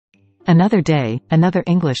Another day, another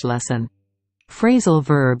English lesson. Phrasal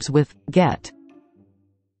verbs with get.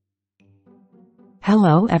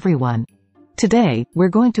 Hello everyone. Today, we're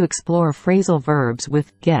going to explore phrasal verbs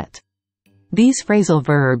with get. These phrasal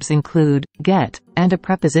verbs include get and a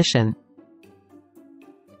preposition.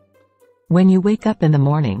 When you wake up in the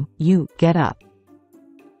morning, you get up.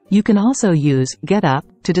 You can also use get up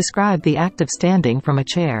to describe the act of standing from a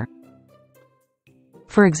chair.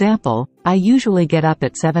 For example, I usually get up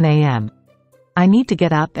at 7 a.m. I need to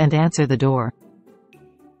get up and answer the door.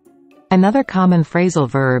 Another common phrasal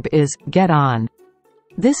verb is get on.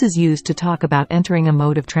 This is used to talk about entering a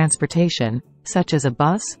mode of transportation, such as a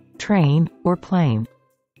bus, train, or plane.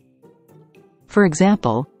 For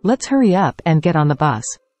example, let's hurry up and get on the bus.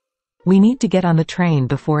 We need to get on the train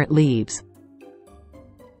before it leaves.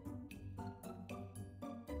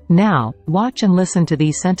 Now, watch and listen to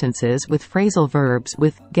these sentences with phrasal verbs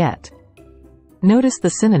with get. Notice the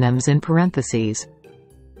synonyms in parentheses.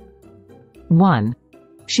 1.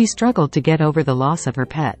 She struggled to get over the loss of her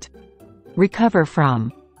pet. Recover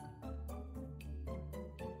from.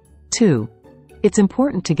 2. It's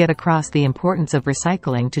important to get across the importance of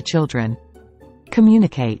recycling to children.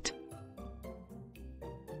 Communicate.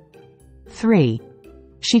 3.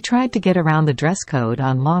 She tried to get around the dress code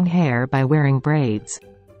on long hair by wearing braids.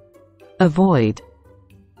 Avoid.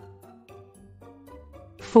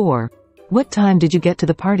 4. What time did you get to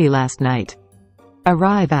the party last night?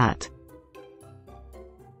 Arrive at.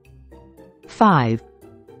 5.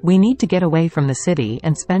 We need to get away from the city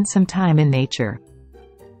and spend some time in nature.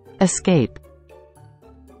 Escape.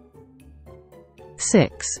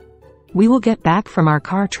 6. We will get back from our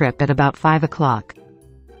car trip at about 5 o'clock.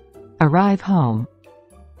 Arrive home.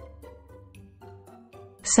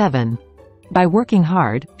 7. By working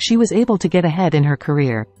hard, she was able to get ahead in her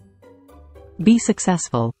career. Be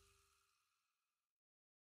successful.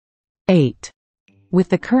 8. With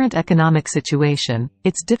the current economic situation,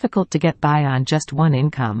 it's difficult to get by on just one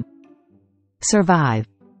income. Survive.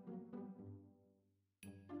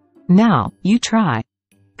 Now, you try.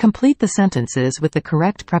 Complete the sentences with the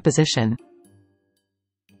correct preposition.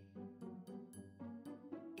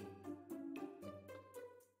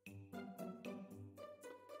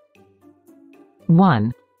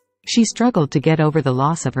 1. She struggled to get over the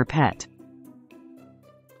loss of her pet.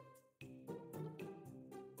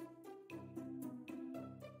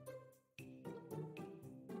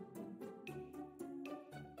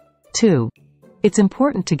 2. It's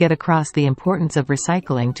important to get across the importance of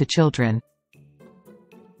recycling to children.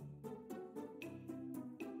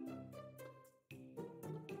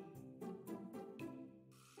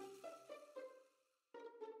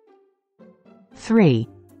 3.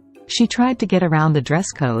 She tried to get around the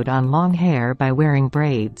dress code on long hair by wearing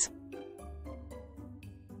braids.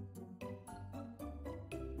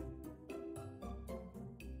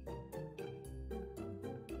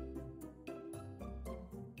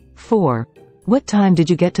 4. What time did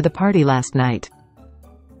you get to the party last night?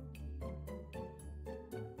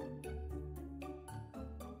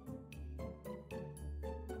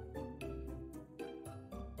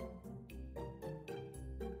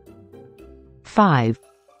 5.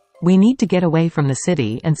 We need to get away from the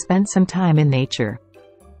city and spend some time in nature.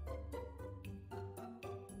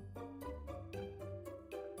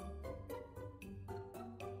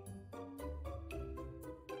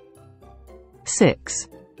 6.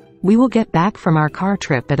 We will get back from our car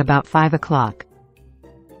trip at about 5 o'clock.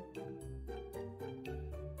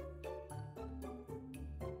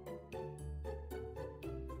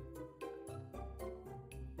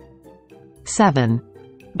 (7)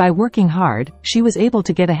 By working hard, she was able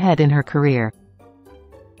to get ahead in her career.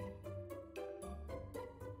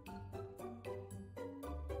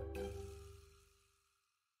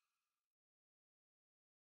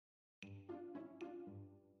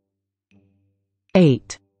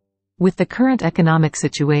 (8) With the current economic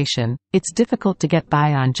situation, it's difficult to get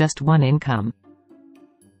by on just one income.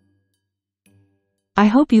 I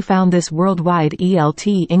hope you found this worldwide ELT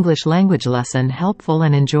English language lesson helpful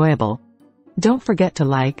and enjoyable. Don't forget to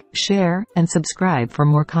like, share, and subscribe for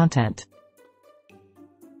more content.